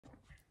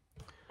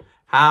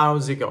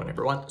How's it going,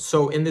 everyone?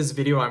 So in this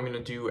video, I'm going to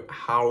do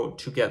how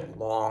to get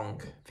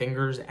long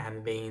fingers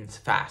and veins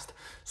fast.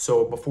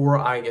 So before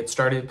I get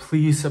started,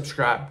 please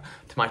subscribe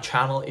to my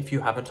channel if you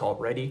haven't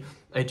already.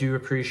 I do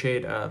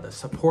appreciate the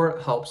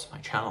support, helps my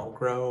channel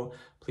grow.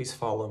 Please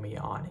follow me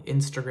on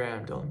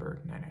Instagram,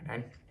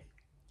 Dylanberg999.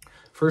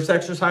 First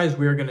exercise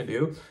we're going to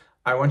do,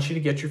 I want you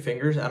to get your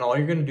fingers, and all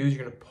you're going to do is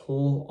you're going to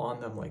pull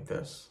on them like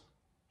this.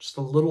 Just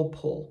a little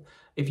pull.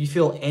 If you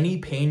feel any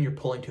pain, you're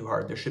pulling too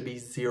hard. There should be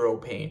zero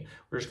pain.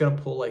 We're just going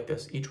to pull like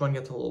this. Each one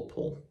gets a little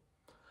pull.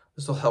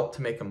 This will help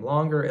to make them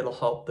longer. It'll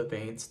help the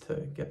veins to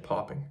get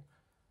popping.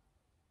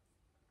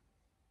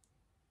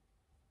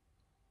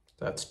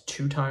 That's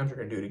 2 times. We're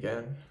going to do it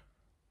again.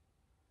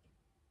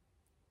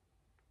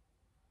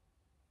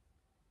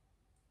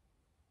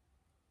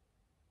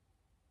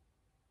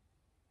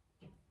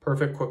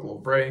 Perfect. Quick little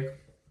break.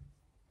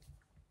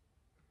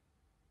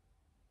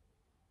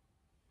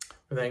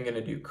 We're then going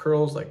to do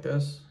curls like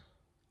this.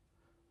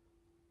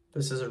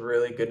 This is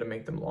really good to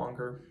make them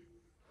longer.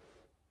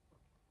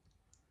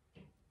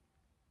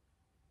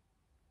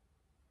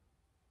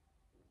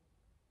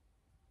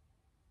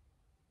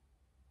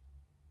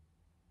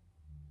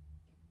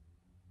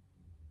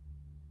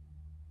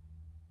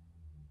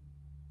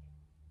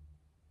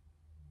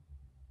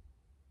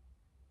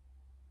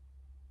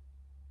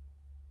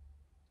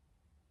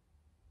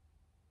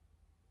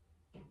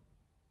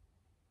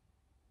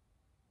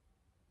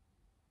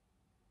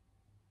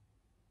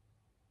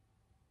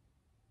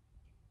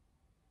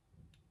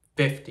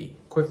 $50.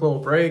 Quick little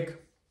break.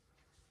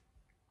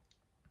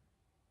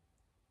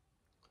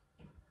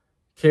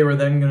 Okay, we're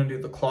then going to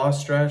do the claw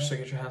stretch. So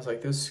get your hands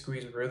like this,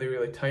 squeeze really,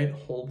 really tight,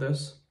 hold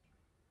this.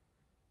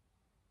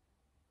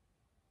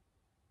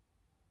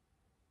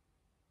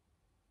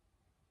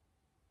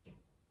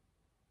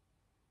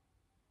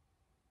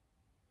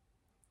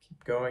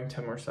 Keep going,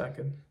 10 more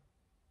seconds.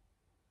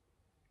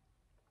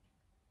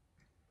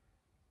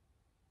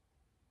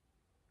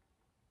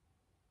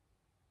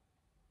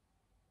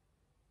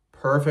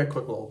 Perfect,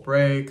 quick little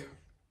break.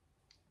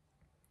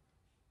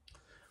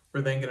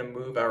 We're then going to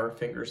move our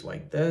fingers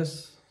like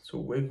this, so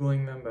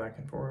wiggling them back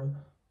and forth.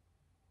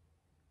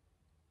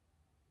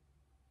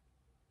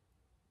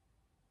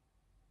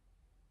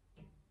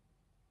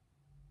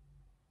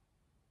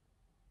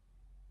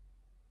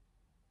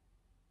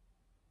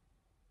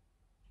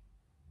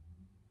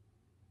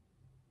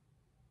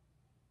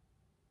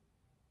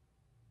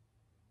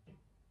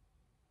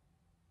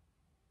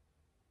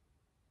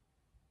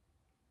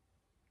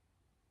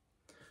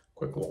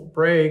 Quick little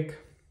break.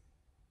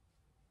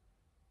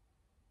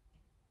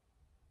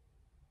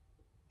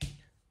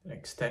 An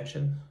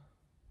extension.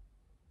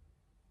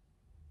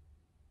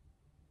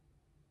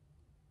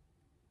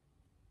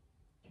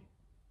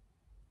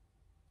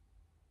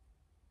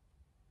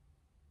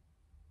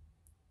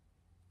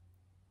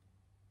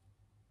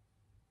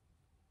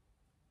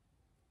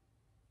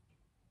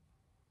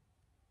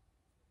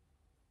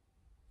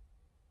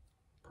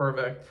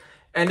 Perfect.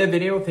 End of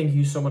video. Thank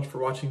you so much for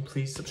watching.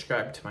 Please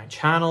subscribe to my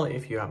channel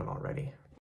if you haven't already.